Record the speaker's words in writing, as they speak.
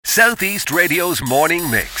Southeast Radio's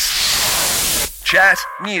morning mix. Chat,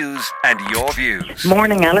 news and your views.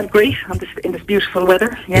 Morning, Alan. Great in this beautiful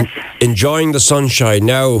weather. Yes. Enjoying the sunshine.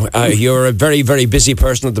 Now, you're a very, very busy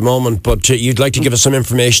person at the moment, but you'd like to give us some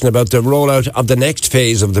information about the rollout of the next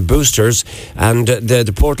phase of the boosters. And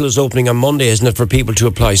the portal is opening on Monday, isn't it, for people to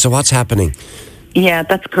apply? So what's happening? Yeah,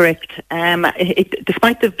 that's correct.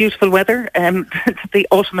 Despite the beautiful weather, the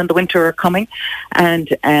autumn and the winter are coming, and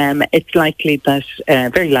it's likely that,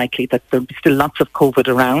 very likely that there'll be still lots of COVID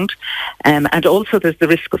around, and also there's the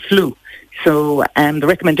risk of flu. So the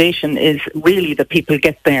recommendation is really that people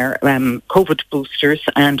get their COVID boosters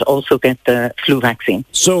and also get the flu vaccine.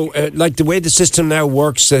 So, like the way the system now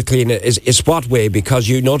works, Cliona, is what way? Because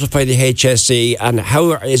you notify the HSE, and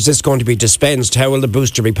how is this going to be dispensed? How will the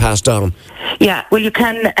booster be passed on? Yeah, well, you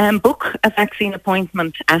can book a vaccine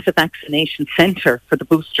appointment at a vaccination centre for the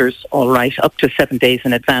boosters, all right, up to 7 days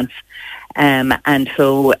in advance. And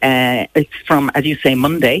so it's from, as you say,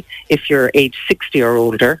 Monday, if you're age 60 or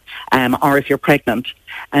older, or if you're pregnant.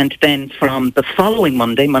 And then from the following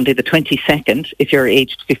Monday, Monday the 22nd, if you're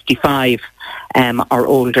aged 55 or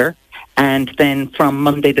older. And then from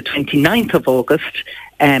Monday the 29th of August,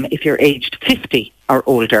 if you're aged 50 or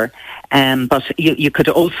older. But you could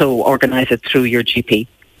also organise it through your GP.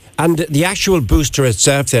 And the actual booster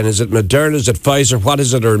itself then, is it Moderna, is it Pfizer, what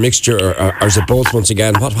is it, or a mixture, or is it both once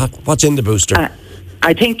again? What's in the booster?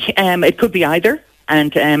 I think it could be either.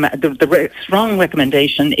 And the strong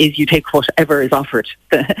recommendation is you take whatever is offered.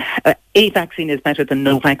 A vaccine is better than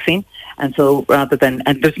no vaccine, and so rather than,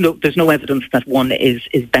 and there's no evidence that one is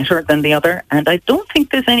better than the other, and I don't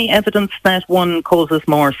think there's any evidence that one causes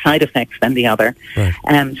more side effects than the other. Right.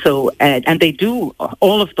 And they do,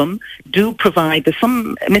 all of them do provide. There's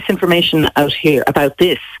some misinformation out here about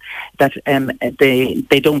this, that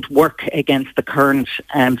they don't work against the current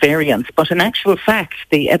variants. But in actual fact,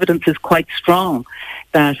 the evidence is quite strong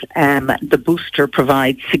that the booster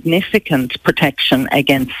provides significant protection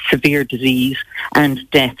against severe disease and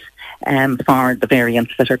death for the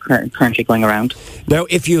variants that are currently going around. Now,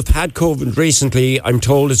 if you've had COVID recently, I'm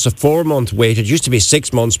told it's a 4-month wait. It used to be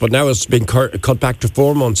 6 months, but now it's been cut back to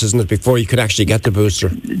 4 months, isn't it, before you could actually get the booster?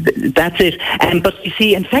 That's it. But you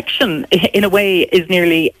see, infection, in a way, is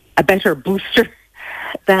nearly a better booster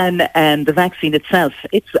than the vaccine itself.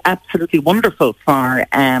 It's absolutely wonderful for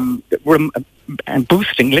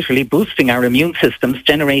literally boosting our immune systems,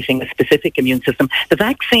 generating a specific immune system. The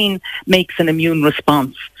vaccine makes an immune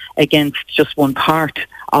response against just one part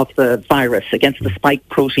of the virus, against the spike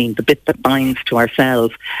protein, the bit that binds to our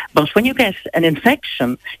cells. But when you get an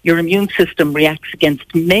infection, your immune system reacts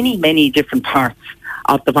against many, many different parts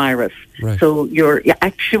of the virus. Right. So you're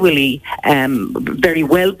actually very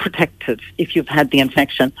well protected if you've had the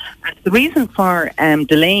infection. The reason for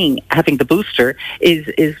delaying having the booster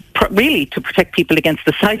is really to protect people against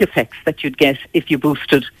the side effects that you'd get if you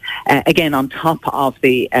boosted, again, on top of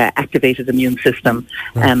the activated immune system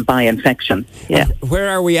by infection. Yeah. Where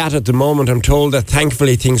are we at the moment? I'm told that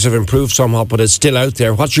thankfully things have improved somewhat, but it's still out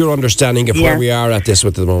there. What's your understanding of where we are at this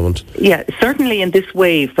at the moment? Yeah, certainly in this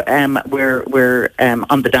wave, we're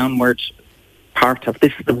on the downward part of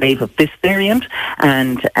this, the wave of this variant,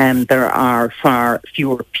 and there are far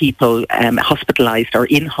fewer people hospitalised or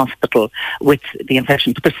in hospital with the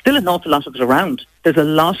infection. But there's still an awful lot of it around. There's a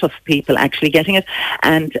lot of people actually getting it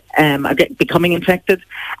and becoming infected.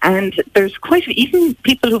 And there's even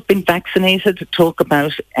people who've been vaccinated talk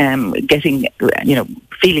about getting,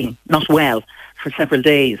 feeling not well for several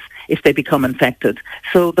days if they become infected.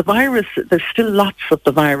 So the virus, there's still lots of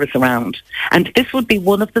the virus around. And this would be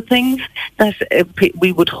one of the things that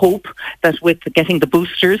we would hope that with getting the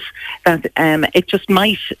boosters, that it just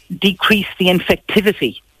might decrease the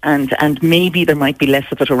infectivity. And maybe there might be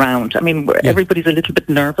less of it around. I mean, everybody's a little bit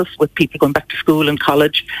nervous with people going back to school and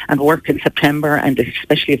college and work in September, and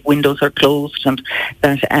especially if windows are closed, and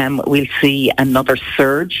that we'll see another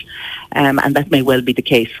surge. And that may well be the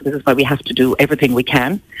case. This is why we have to do everything we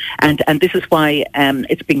can. And this is why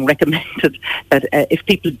it's being recommended that if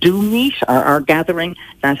people do meet or are gathering,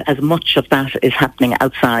 that as much of that is happening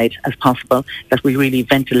outside as possible, that we really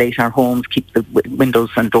ventilate our homes, keep the windows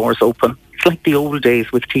and doors open. It's like the old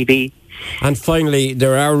days with TV. And finally,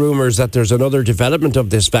 there are rumours that there's another development of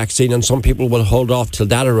this vaccine, and some people will hold off till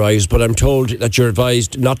that arrives, but I'm told that you're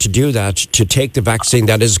advised not to do that, to take the vaccine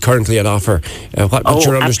that is currently on offer. What's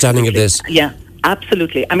your understanding of this? Yeah.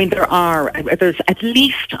 Absolutely. I mean, there's at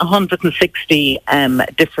least 160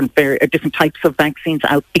 different types of vaccines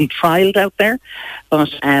being trialled out there, but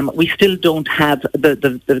we still don't have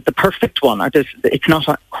the perfect one. It's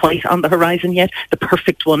not quite on the horizon yet. The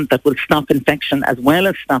perfect one that will stop infection as well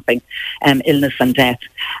as stopping illness and death.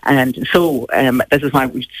 And so this is why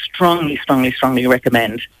we strongly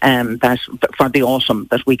recommend that for the autumn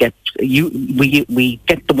that we get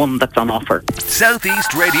the one that's on offer.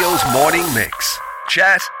 Southeast Radio's morning mix.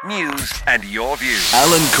 Chat, news and your views.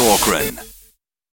 Alan Corcoran.